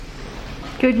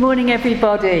Good morning,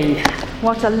 everybody.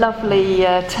 What a lovely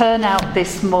turnout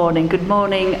this morning. Good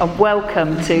morning and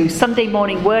welcome to Sunday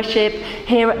morning worship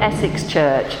here at Essex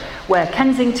Church, where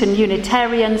Kensington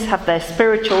Unitarians have their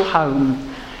spiritual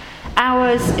home.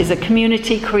 Ours is a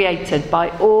community created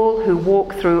by all who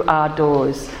walk through our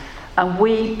doors, and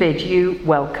we bid you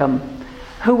welcome,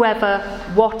 whoever,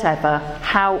 whatever,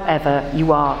 however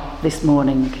you are this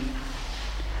morning.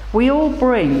 We all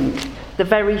bring the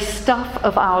very stuff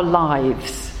of our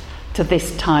lives to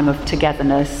this time of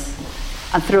togetherness,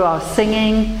 and through our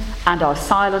singing and our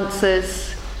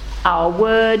silences, our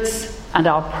words and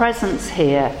our presence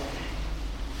here,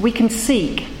 we can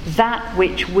seek that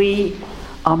which we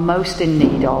are most in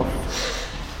need of,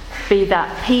 be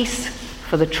that peace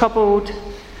for the troubled,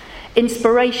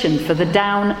 inspiration for the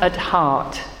down at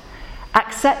heart,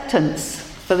 acceptance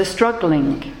for the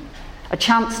struggling, a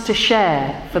chance to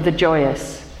share for the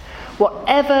joyous.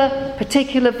 Whatever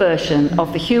particular version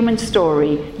of the human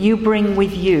story you bring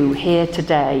with you here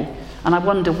today, and I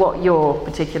wonder what your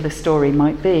particular story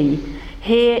might be,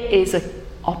 here is an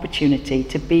opportunity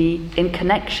to be in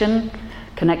connection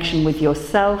with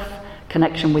yourself,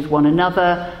 connection with one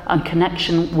another, and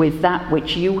connection with that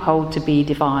which you hold to be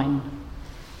divine.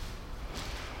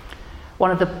 One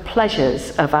of the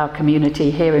pleasures of our community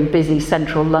here in busy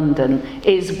central London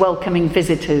is welcoming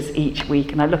visitors each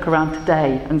week. And I look around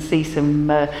today and see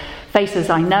some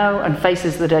faces I know and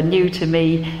faces that are new to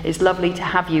me. It's lovely to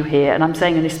have you here. And I'm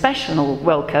saying an especial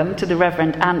welcome to the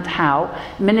Reverend Ant Howe,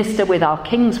 minister with our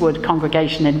Kingswood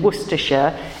congregation in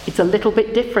Worcestershire. It's a little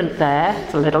bit different there.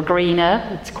 It's a little greener.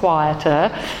 It's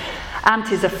quieter.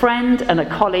 Ant is a friend and a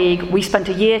colleague. We spent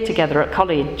a year together at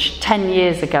college 10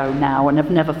 years ago now and have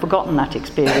never forgotten that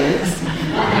experience.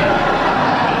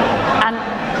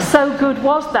 And so good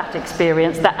was that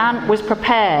experience that Ant was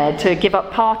prepared to give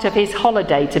up part of his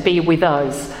holiday to be with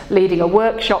us, leading a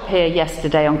workshop here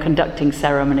yesterday on conducting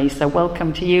ceremonies. So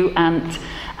welcome to you, Ant,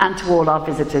 and to all our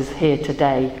visitors here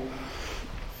today.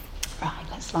 Right,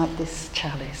 let's light this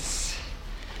chalice.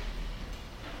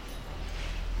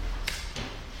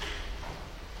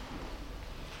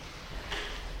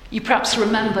 You perhaps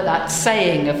remember that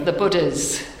saying of the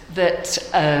Buddhas that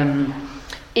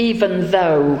even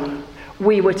though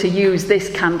we were to use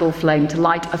this candle flame to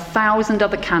light 1,000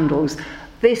 other candles,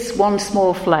 this one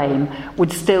small flame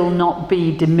would still not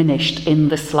be diminished in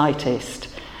the slightest.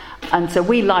 And so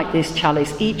we light this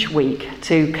chalice each week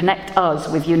to connect us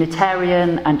with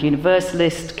Unitarian and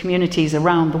Universalist communities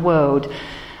around the world.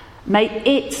 May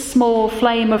its small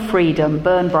flame of freedom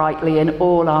burn brightly in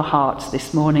all our hearts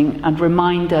this morning and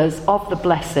remind us of the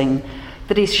blessing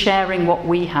that is sharing what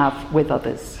we have with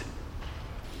others.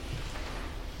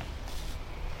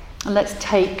 And let's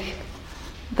take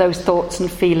those thoughts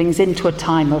and feelings into a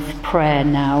time of prayer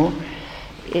now.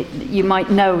 You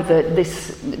might know that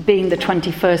this, being the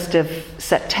 21st of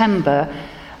September,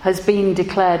 has been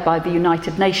declared by the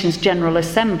United Nations General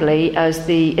Assembly as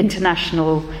the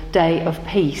International Day of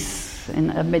Peace.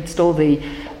 Amidst all the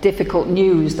difficult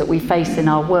news that we face in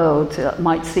our world, it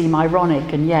might seem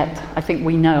ironic, and yet I think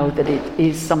we know that it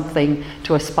is something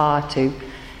to aspire to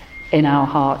in our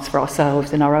hearts, for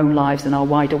ourselves, in our own lives, in our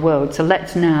wider world. So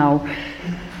let's now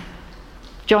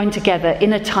join together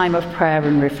in a time of prayer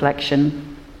and reflection,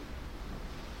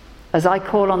 as I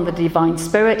call on the divine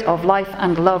spirit of life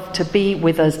and love to be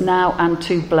with us now and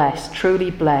to bless,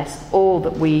 truly bless, all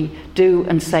that we do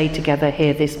and say together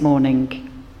here this morning.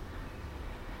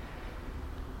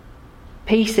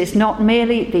 Peace is not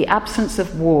merely the absence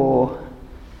of war.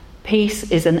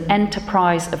 Peace is an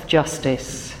enterprise of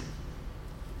justice.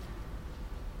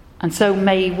 And so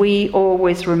may we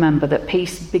always remember that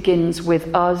peace begins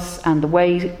with us and the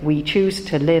way we choose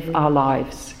to live our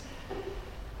lives.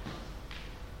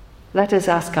 Let us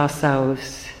ask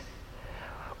ourselves,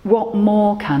 what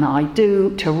more can I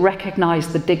do to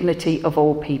recognise the dignity of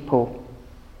all people?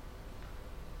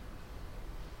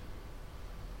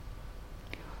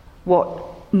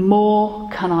 What more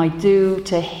can I do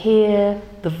to hear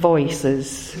the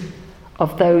voices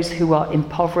of those who are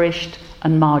impoverished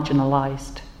and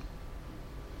marginalised?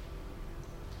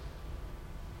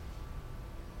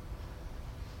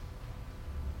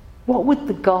 What would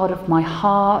the God of my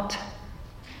heart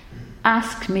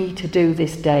ask me to do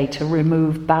this day to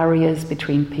remove barriers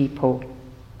between people?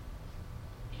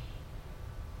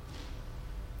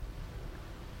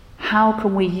 How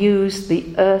can we use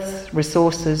the earth's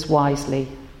resources wisely?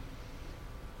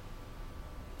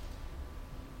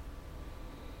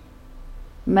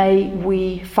 May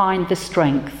we find the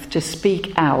strength to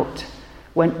speak out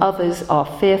when others are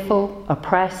fearful,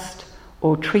 oppressed,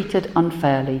 or treated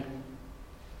unfairly.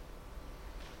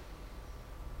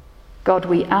 God,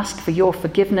 we ask for your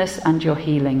forgiveness and your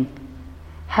healing.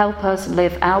 Help us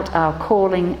live out our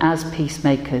calling as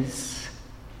peacemakers.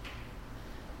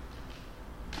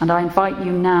 And I invite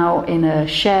you now, in a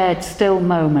shared still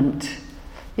moment,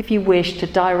 if you wish, to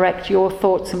direct your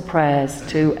thoughts and prayers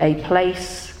to a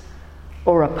place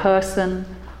or a person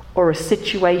or a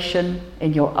situation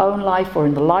in your own life or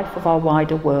in the life of our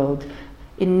wider world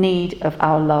in need of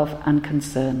our love and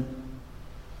concern.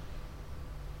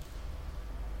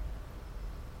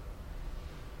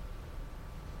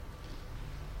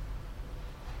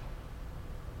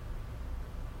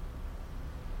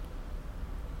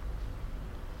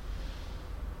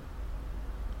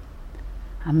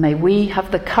 And may we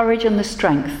have the courage and the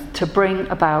strength to bring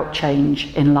about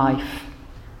change in life.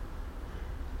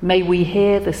 May we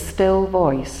hear the still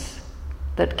voice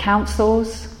that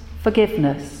counsels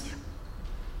forgiveness,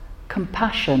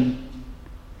 compassion,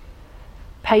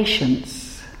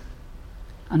 patience,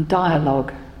 and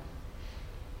dialogue.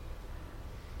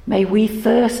 May we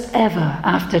thirst ever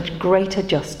after greater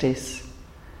justice,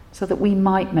 so that we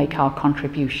might make our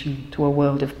contribution to a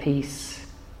world of peace.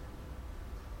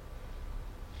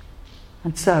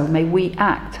 And so may we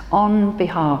act on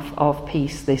behalf of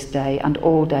peace this day and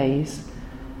all days,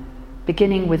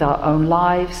 beginning with our own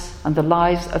lives and the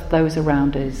lives of those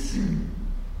around us,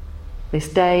 this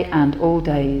day and all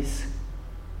days.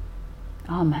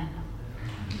 Amen.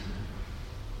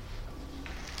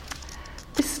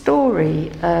 The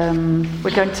story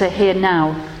we're going to hear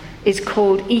now is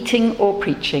called Eating or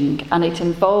Preaching, and it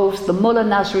involves the Mullah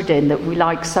Nasruddin that we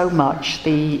like so much,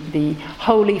 the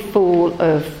holy fool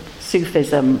of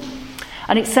Sufism.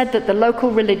 And it said that the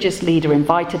local religious leader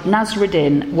invited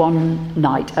Nasruddin one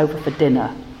night over for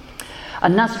dinner.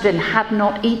 And Nasruddin had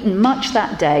not eaten much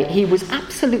that day. He was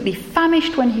absolutely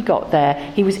famished when he got there.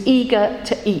 He was eager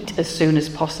to eat as soon as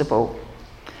possible.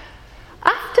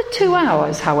 After 2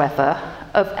 hours, however,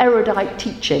 of erudite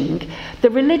teaching, the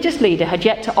religious leader had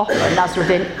yet to offer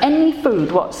Nasruddin any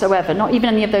food whatsoever, not even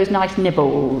any of those nice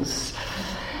nibbles.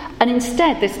 And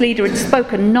instead, this leader had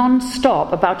spoken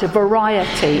non-stop about a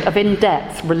variety of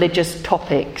in-depth religious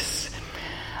topics.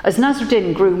 As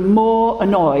Nasruddin grew more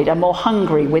annoyed and more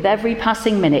hungry with every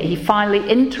passing minute, he finally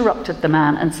interrupted the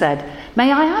man and said,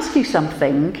 "May I ask you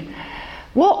something?"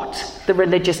 "What?" the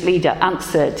religious leader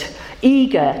answered,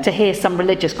 eager to hear some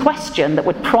religious question that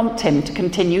would prompt him to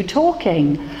continue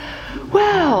talking.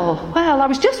 Well, I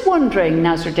was just wondering,"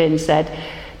 Nasruddin said,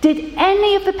 "did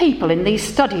any of the people in these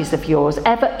studies of yours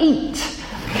ever eat?"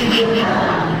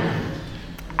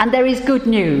 And there is good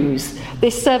news.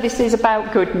 This service is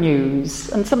about good news,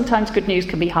 and sometimes good news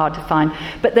can be hard to find,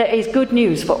 but there is good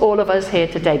news for all of us here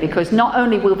today, because not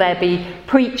only will there be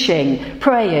preaching,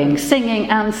 praying, singing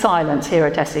and silence here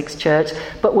at Essex Church,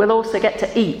 but we'll also get to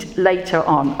eat later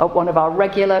on at one of our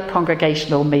regular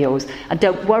congregational meals. And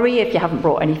don't worry if you haven't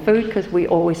brought any food, because we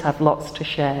always have lots to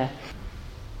share.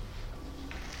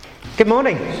 Good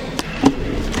morning.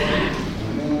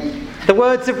 The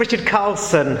words of Richard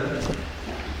Carlson.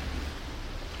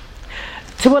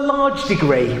 To a large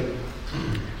degree,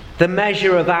 the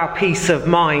measure of our peace of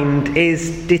mind is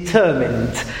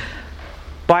determined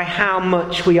by how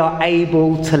much we are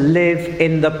able to live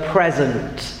in the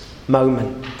present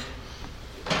moment.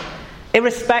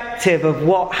 Irrespective of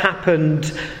what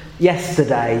happened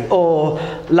yesterday or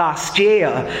last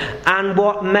year, and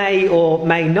what may or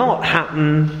may not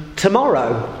happen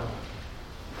tomorrow,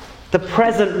 the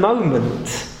present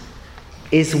moment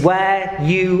is where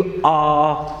you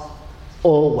are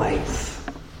always.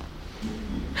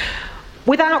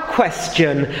 Without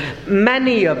question,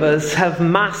 many of us have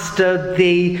mastered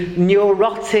the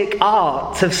neurotic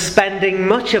art of spending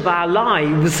much of our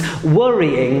lives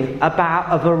worrying about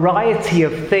a variety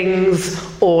of things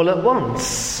all at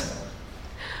once.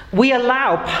 We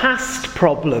allow past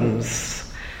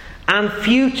problems and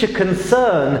future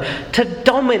concern to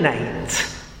dominate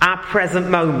our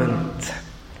present moment.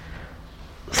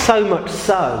 So much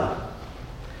so,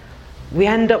 we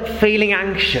end up feeling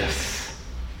anxious,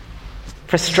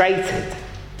 frustrated,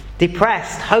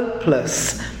 depressed,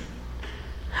 hopeless.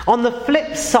 On the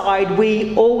flip side,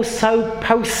 we also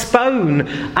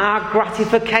postpone our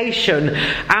gratification,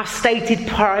 our stated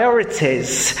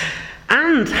priorities,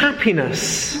 and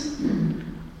happiness,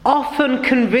 often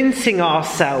convincing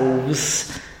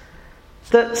ourselves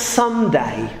that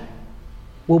someday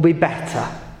will be better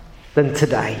than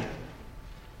today.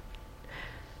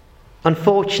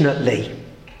 Unfortunately,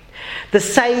 the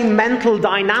same mental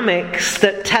dynamics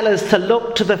that tell us to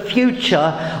look to the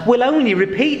future will only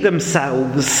repeat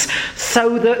themselves,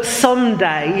 so that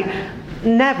someday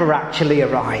never actually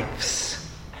arrives.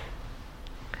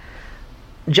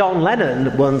 John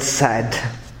Lennon once said,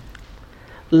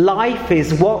 "Life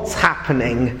is what's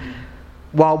happening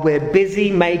while we're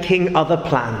busy making other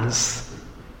plans."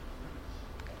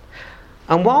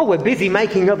 And while we're busy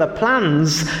making other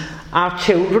plans, our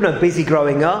children are busy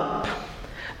growing up,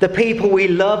 the people we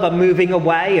love are moving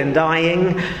away and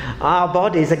dying, our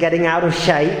bodies are getting out of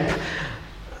shape,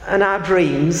 and our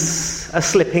dreams are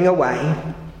slipping away.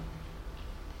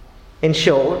 In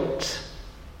short,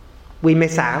 we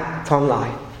miss out on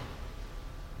life.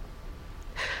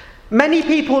 Many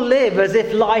people live as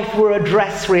if life were a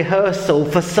dress rehearsal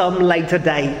for some later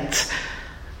date,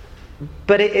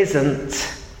 but it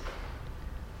isn't.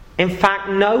 In fact,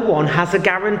 no one has a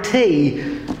guarantee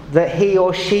that he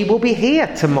or she will be here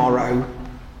tomorrow.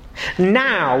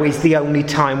 Now is the only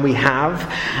time we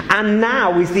have, and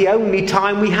now is the only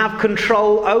time we have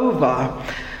control over.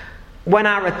 When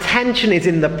our attention is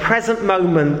in the present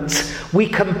moment, we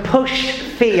can push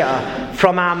fear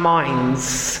from our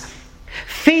minds.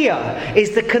 Fear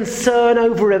is the concern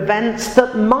over events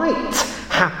that might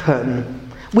happen.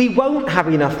 We won't have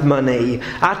enough money.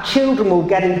 Our children will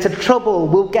get into trouble.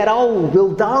 We'll get old.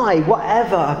 We'll die.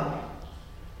 Whatever.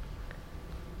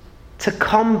 To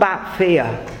combat fear,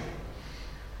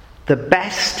 the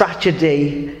best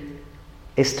strategy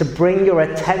is to bring your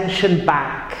attention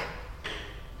back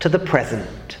to the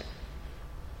present.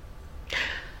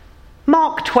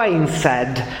 Mark Twain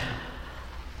said,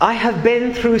 "I have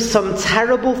been through some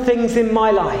terrible things in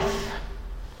my life,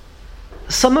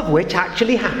 some of which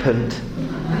actually happened."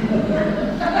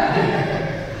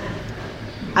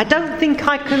 I don't think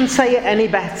I can say it any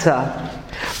better.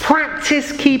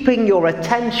 Practice keeping your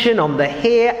attention on the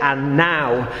here and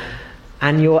now,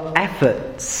 and your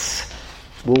efforts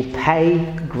will pay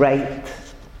great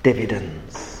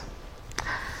dividends.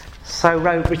 So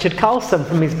wrote Richard Carlson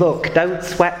from his book, Don't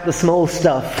Sweat the Small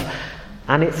Stuff,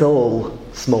 and it's all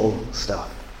small stuff.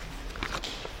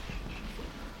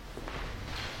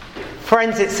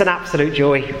 Friends, it's an absolute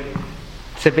joy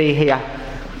to be here,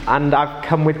 and I've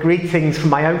come with greetings from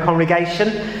my own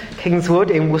congregation, Kingswood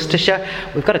in Worcestershire.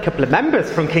 We've got a couple of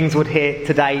members from Kingswood here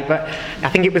today, but I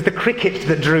think it was the cricket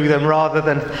that drew them rather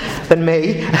than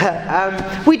me.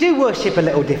 We do worship a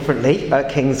little differently at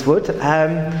Kingswood,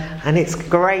 and it's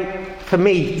great for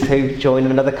me to join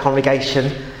another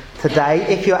congregation today.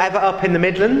 If you're ever up in the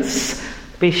Midlands,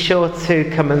 be sure to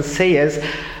come and see us.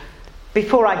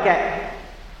 Before I get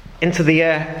into the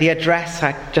address,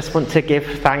 I just want to give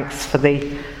thanks for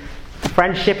the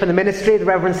friendship and the ministry of the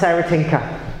Reverend Sarah Tinker,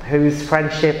 whose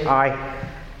friendship I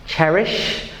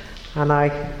cherish, and I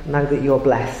know that you're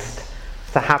blessed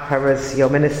to have her as your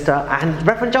minister. And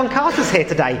Reverend John Carter's here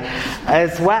today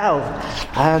as well.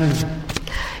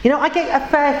 I get a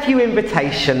fair few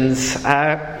invitations,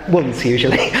 once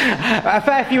usually, a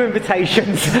fair few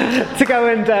invitations to go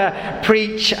and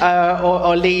preach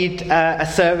or lead a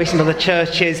service in other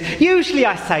churches. Usually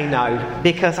I say no,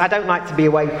 because I don't like to be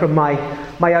away from my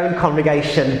own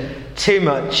congregation too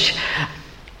much.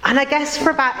 And I guess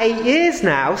for about 8 years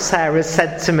now, Sarah's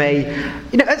said to me,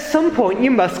 at some point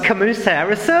you must come and share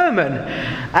a sermon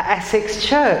at Essex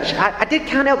Church. I did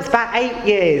count it up, it's about 8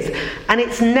 years, and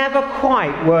it's never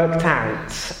quite worked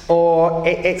out, or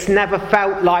it's never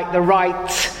felt like the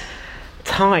right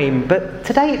time, but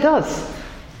today it does.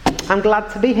 I'm glad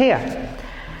to be here.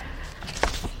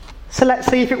 So let's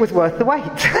see if it was worth the wait.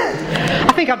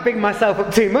 I think I've bigged myself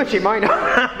up too much, it might not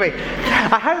have been.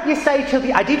 I hope you stay till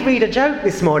the... I did read a joke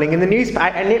this morning in the newspaper.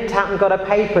 I nipped out and got a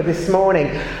paper this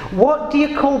morning. What do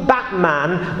you call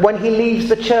Batman when he leaves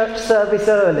the church service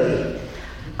early?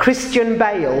 Christian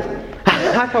Bale.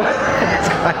 I thought that's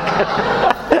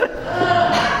quite good.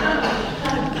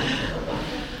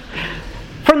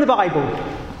 From the Bible,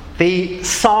 the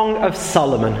Song of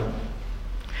Solomon.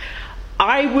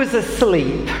 I was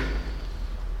asleep,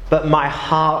 but my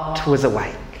heart was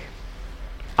awake.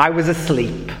 I was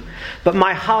asleep, but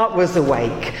my heart was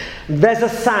awake. There's a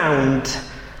sound.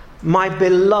 My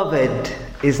beloved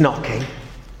is knocking.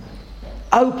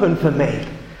 Open for me,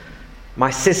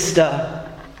 my sister,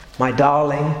 my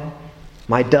darling,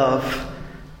 my dove,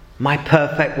 my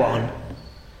perfect one.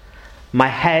 My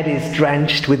head is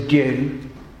drenched with dew,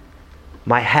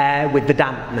 my hair with the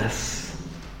dampness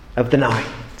of the night.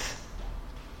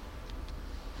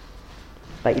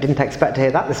 Like you didn't expect to hear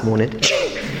that this morning.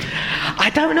 I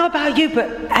don't know about you, but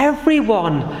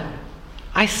everyone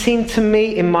I seem to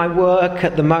meet in my work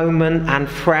at the moment and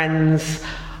friends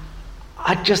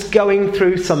are just going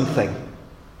through something.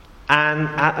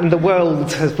 And the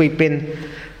world, as we've been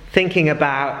thinking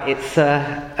about, it's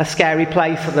a scary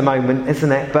place at the moment,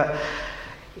 isn't it? But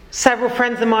Several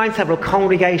friends of mine, several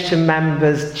congregation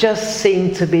members just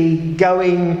seem to be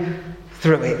going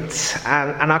through it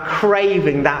and are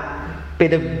craving that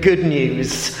bit of good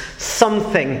news,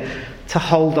 something to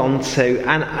hold on to.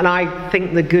 And I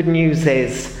think the good news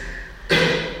is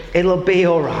it'll be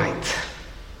all right.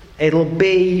 It'll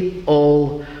be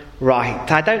all right.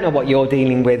 I don't know what you're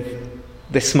dealing with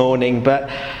this morning, but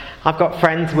I've got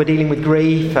friends who are dealing with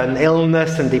grief and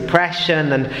illness and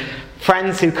depression, and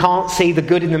friends who can't see the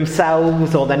good in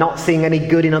themselves, or they're not seeing any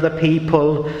good in other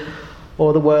people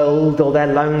or the world, or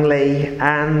they're lonely.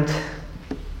 And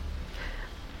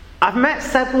I've met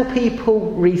several people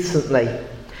recently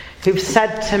who've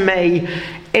said to me,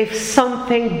 if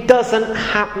something doesn't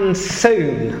happen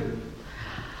soon,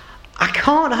 I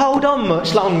can't hold on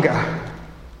much longer.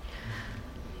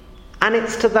 And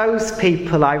it's to those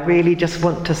people I really just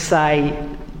want to say,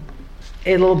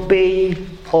 it'll be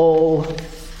all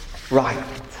right.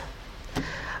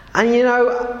 And you know,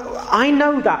 I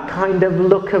know that kind of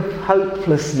look of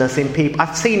hopelessness in people.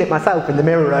 I've seen it myself in the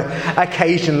mirror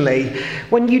occasionally.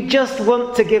 When you just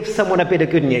want to give someone a bit of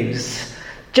good news,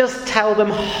 just tell them,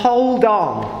 hold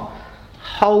on,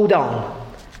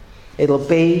 it'll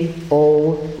be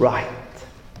all right.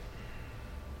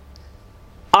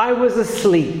 I was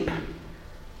asleep,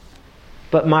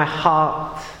 but my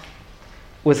heart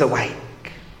was awake.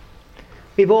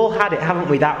 We've all had it, haven't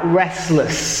we? That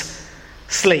restless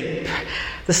sleep.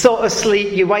 The sort of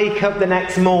sleep you wake up the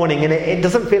next morning and it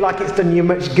doesn't feel like it's done you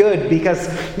much good because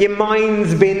your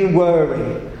mind's been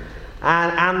worrying.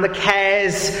 And the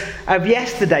cares of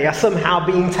yesterday are somehow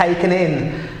being taken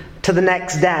in to the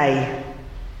next day.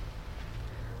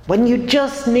 When you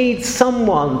just need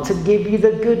someone to give you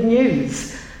the good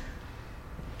news,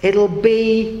 it'll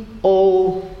be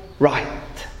all right.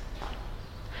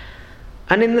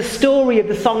 And in the story of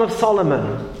the Song of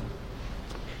Solomon,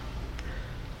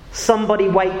 somebody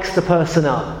wakes the person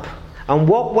up. And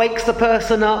what wakes the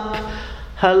person up?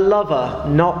 Her lover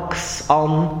knocks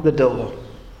on the door.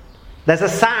 There's a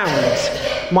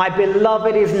sound. My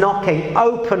beloved is knocking.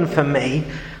 Open for me,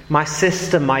 my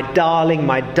sister, my darling,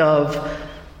 my dove,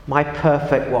 my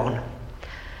perfect one.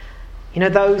 You know,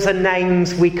 those are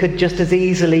names we could just as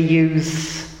easily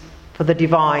use for the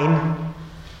divine,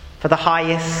 for the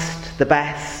highest, the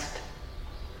best.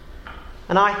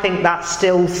 And I think that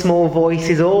still small voice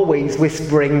is always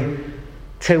whispering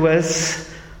to us.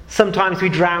 Sometimes we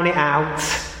drown it out,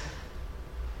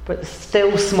 but the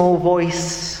still small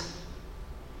voice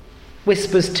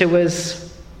whispers to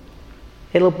us,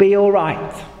 it'll be all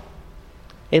right.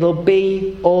 It'll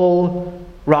be all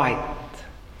right.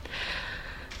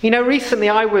 You know, recently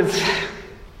I was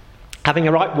having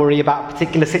a right worry about a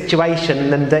particular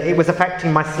situation, and it was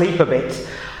affecting my sleep a bit.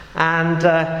 And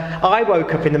I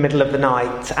woke up in the middle of the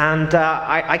night, and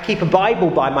I keep a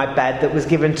Bible by my bed that was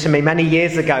given to me many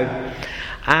years ago.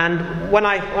 And when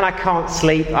I can't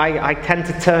sleep, I tend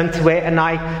to turn to it, and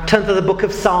I turn to the book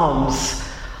of Psalms.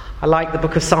 I like the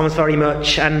book of Psalms very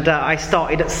much, and I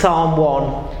started at Psalm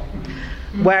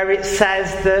 1, where it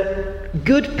says that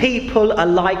good people are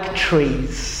like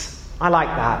trees. I like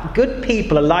that. Good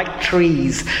people are like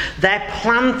trees. They're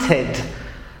planted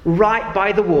right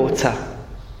by the water,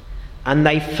 and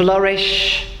they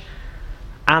flourish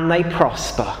and they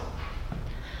prosper.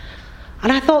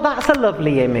 And I thought that's a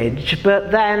lovely image,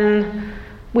 but then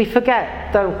we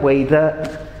forget, don't we,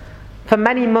 that for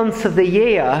many months of the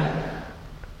year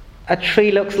a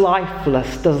tree looks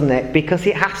lifeless, doesn't it? Because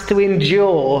it has to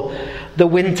endure the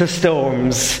winter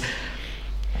storms.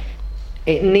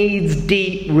 It needs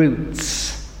deep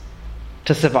roots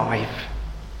to survive.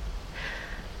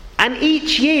 And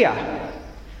each year,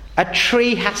 a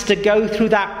tree has to go through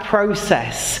that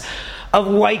process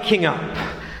of waking up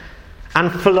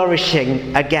and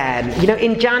flourishing again. You know,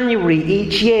 in January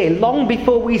each year, long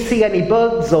before we see any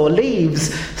buds or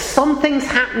leaves, something's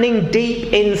happening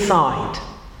deep inside.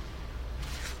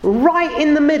 Right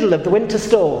in the middle of the winter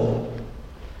storm,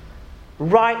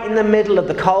 right in the middle of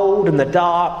the cold and the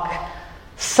dark,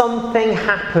 something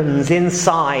happens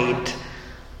inside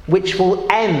which will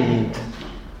end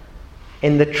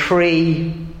in the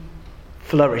tree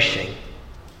flourishing.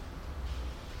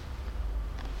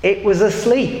 It was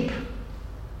asleep,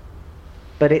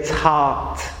 but its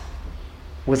heart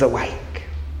was awake.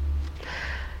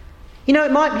 You know,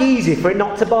 it might be easy for it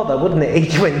not to bother, wouldn't it,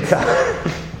 each winter?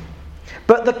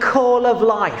 But the call of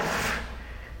life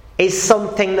is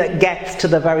something that gets to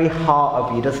the very heart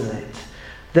of you, doesn't it?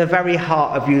 The very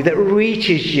heart of you, that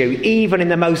reaches you even in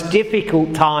the most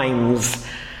difficult times,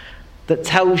 that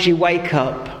tells you, wake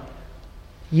up,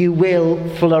 you will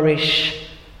flourish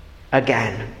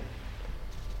again.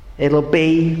 It'll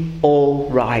be all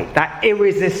right. That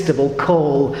irresistible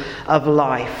call of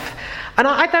life. And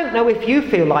I don't know if you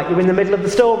feel like you're in the middle of the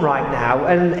storm right now,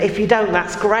 and if you don't,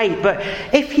 that's great. But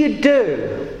if you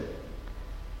do,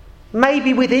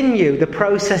 maybe within you the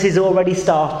process is already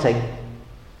starting.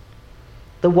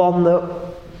 The one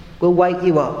that will wake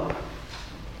you up,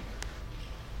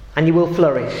 and you will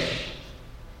flourish,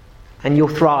 and you'll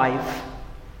thrive,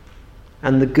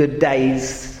 and the good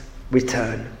days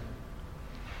return.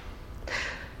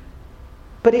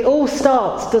 But it all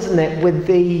starts, doesn't it, with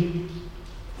the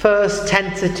first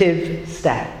tentative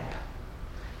step.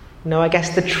 I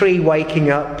guess the tree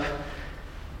waking up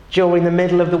during the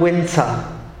middle of the winter,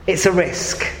 it's a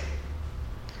risk.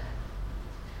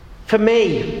 For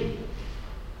me,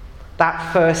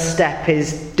 that first step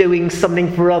is doing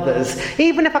something for others,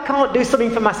 even if I can't do something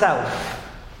for myself.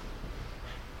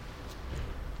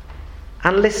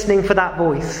 And listening for that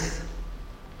voice,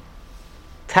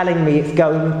 telling me it's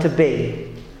going to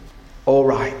be all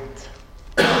right.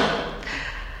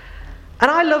 And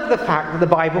I love the fact that the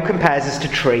Bible compares us to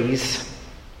trees.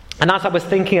 And as I was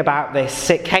thinking about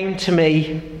this, it came to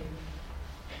me,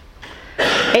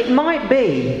 it might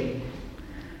be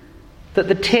that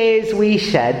the tears we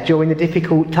shed during the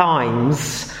difficult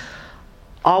times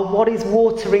are what is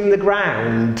watering the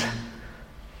ground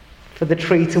for the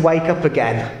tree to wake up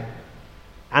again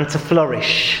and to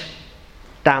flourish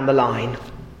down the line.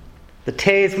 The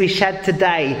tears we shed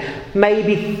today may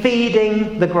be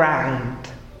feeding the ground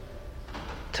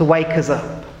to wake us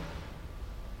up.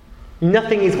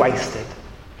 Nothing is wasted.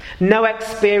 No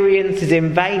experience is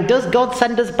in vain. Does God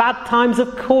send us bad times?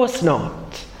 Of course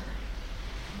not.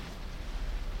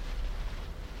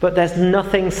 But there's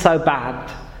nothing so bad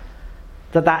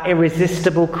that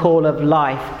irresistible call of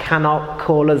life cannot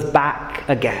call us back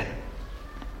again.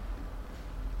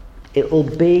 It will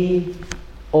be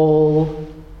all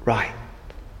right.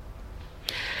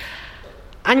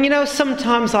 And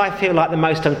sometimes I feel like the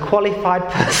most unqualified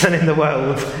person in the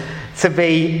world to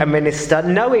be a minister,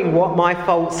 knowing what my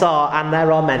faults are, and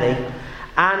there are many,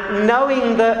 and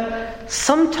knowing that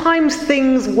sometimes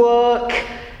things work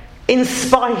in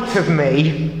spite of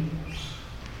me.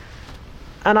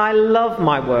 And I love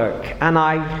my work, and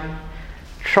I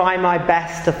try my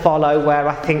best to follow where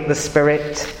I think the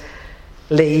Spirit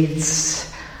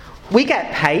leads. We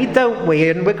get paid, don't we?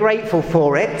 And we're grateful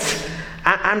for it.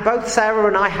 And both Sarah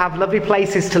and I have lovely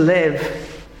places to live.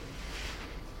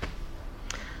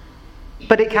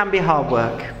 But it can be hard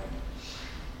work.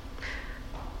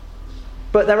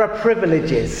 But there are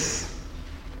privileges.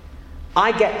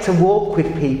 I get to walk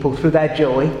with people through their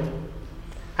joy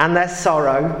and their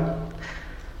sorrow.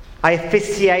 I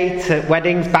officiate at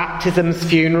weddings, baptisms,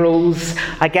 funerals.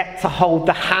 I get to hold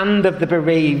the hand of the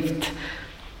bereaved.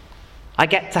 I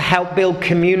get to help build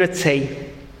community.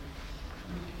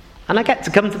 And I get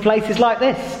to come to places like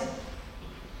this.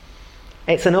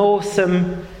 It's an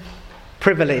awesome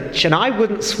privilege, and I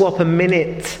wouldn't swap a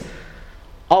minute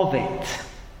of it.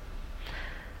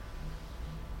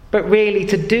 But really,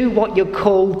 to do what you're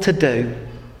called to do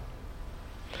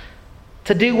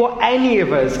what any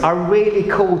of us are really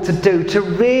called to do, to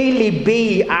really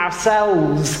be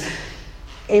ourselves,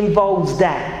 involves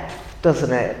depth,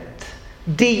 doesn't it?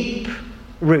 Deep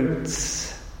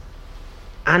roots.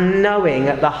 And knowing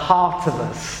at the heart of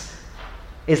us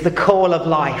is the call of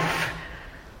life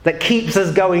that keeps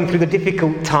us going through the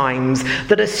difficult times,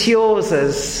 that assures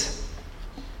us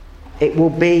it will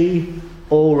be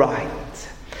all right.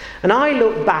 And I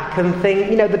look back and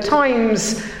think, the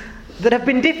times that have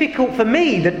been difficult for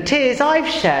me, the tears I've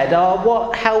shed, are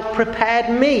what helped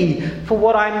prepare me for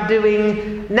what I'm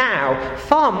doing now,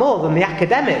 far more than the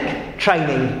academic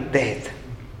training did.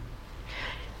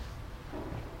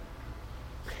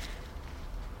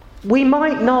 We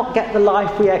might not get the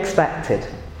life we expected,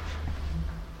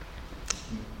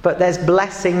 but there's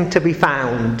blessing to be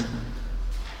found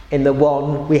in the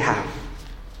one we have.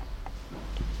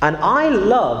 And I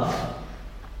love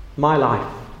my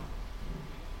life.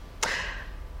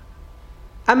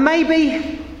 And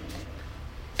maybe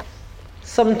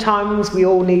sometimes we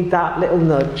all need that little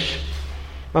nudge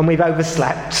when we've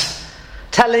overslept,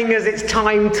 telling us it's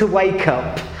time to wake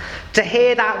up. To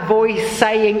hear that voice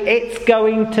saying it's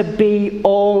going to be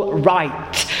all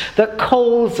right, that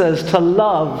calls us to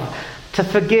love, to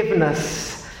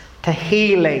forgiveness, to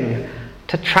healing,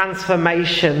 to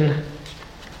transformation,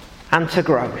 and to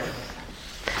growth.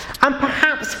 And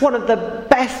perhaps one of the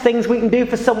best things we can do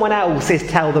for someone else is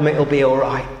tell them it'll be all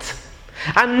right.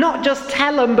 And not just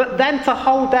tell them, but then to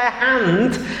hold their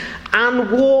hand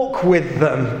and walk with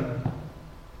them.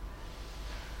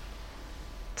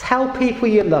 Tell people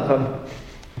you love them.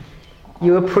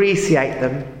 You appreciate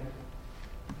them.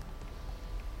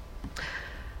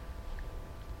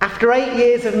 After 8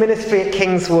 years of ministry at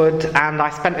Kingswood, and I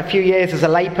spent a few years as a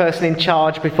layperson in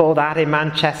charge before that in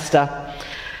Manchester,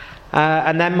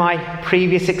 and then my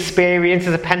previous experience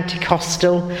as a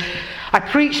Pentecostal, I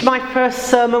preached my first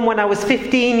sermon when I was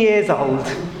 15 years old.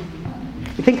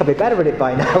 You think I'll be better at it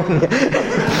by now?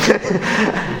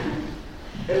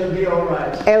 It'll be all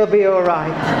right. It'll be all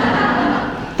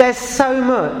right. There's so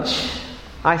much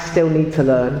I still need to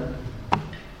learn.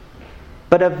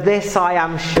 But of this I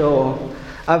am sure.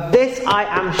 Of this I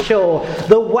am sure.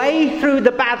 The way through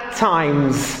the bad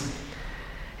times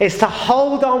is to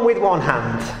hold on with one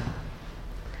hand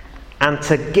and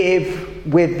to give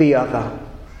with the other.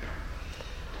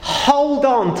 Hold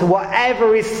on to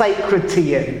whatever is sacred to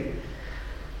you,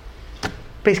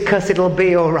 because it'll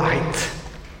be all right.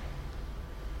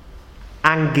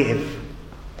 And give.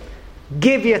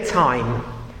 Give your time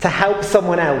to help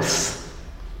someone else.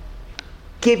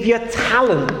 Give your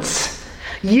talent.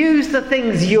 Use the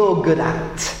things you're good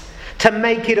at to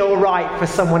make it all right for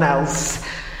someone else.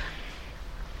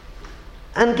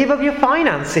 And give of your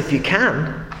finance if you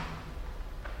can.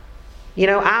 You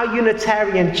know, our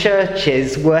Unitarian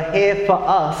churches were here for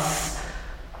us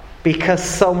because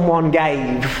someone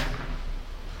gave.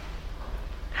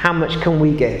 How much can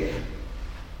we give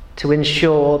to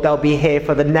ensure they'll be here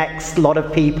for the next lot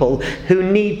of people who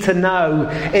need to know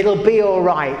it'll be all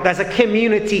right? There's a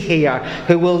community here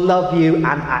who will love you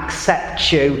and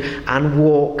accept you and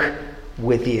walk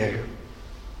with you.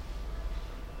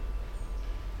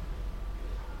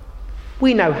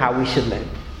 We know how we should live.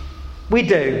 We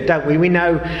do, don't we? We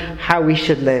know how we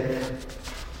should live.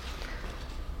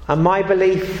 And my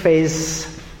belief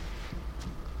is,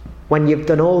 when you've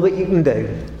done all that you can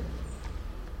do,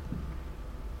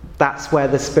 that's where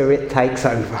the Spirit takes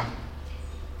over.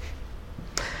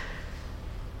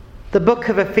 The book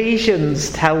of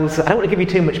Ephesians tells... I don't want to give you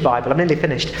too much Bible, I'm nearly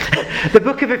finished. The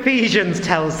book of Ephesians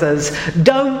tells us,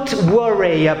 don't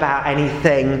worry about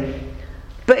anything,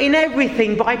 but in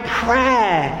everything by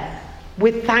prayer,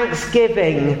 with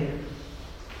thanksgiving,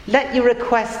 let your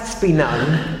requests be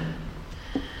known,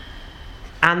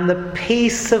 and the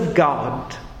peace of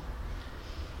God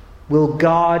will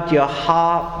guard your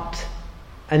heart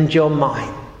and your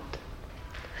mind.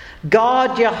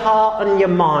 Guard your heart and your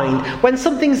mind. When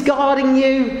something's guarding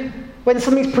you, when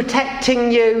something's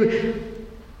protecting you,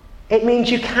 it means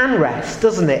you can rest,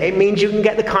 doesn't it? It means you can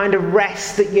get the kind of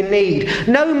rest that you need.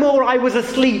 No more I was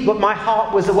asleep, but my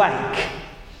heart was awake.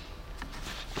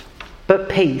 But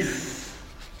peace,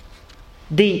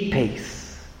 deep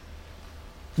peace,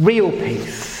 real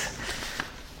peace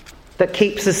that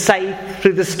keeps us safe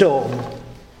through the storm.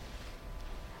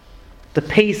 The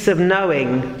peace of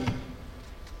knowing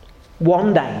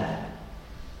one day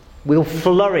we'll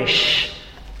flourish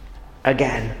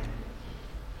again.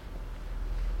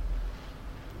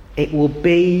 It will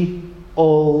be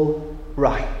all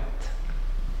right.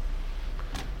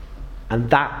 And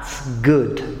that's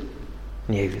good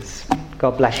news.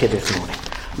 God bless you this morning.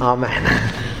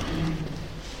 Amen.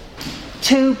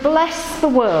 To bless the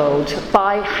world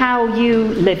by how you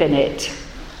live in it.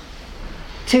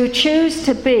 To choose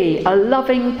to be a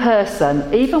loving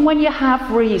person even when you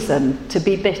have reason to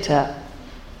be bitter.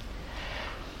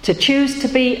 To choose to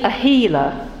be a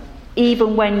healer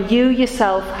even when you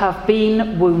yourself have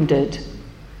been wounded.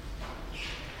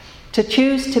 To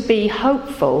choose to be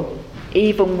hopeful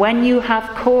even when you have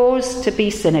cause to be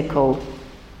cynical.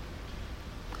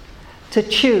 To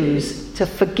choose to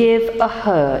forgive a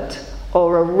hurt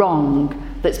or a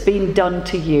wrong that's been done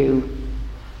to you.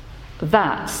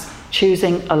 That's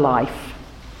choosing a life.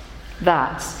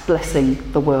 That's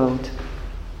blessing the world.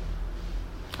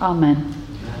 Amen.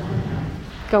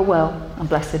 Go well and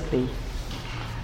blessed be.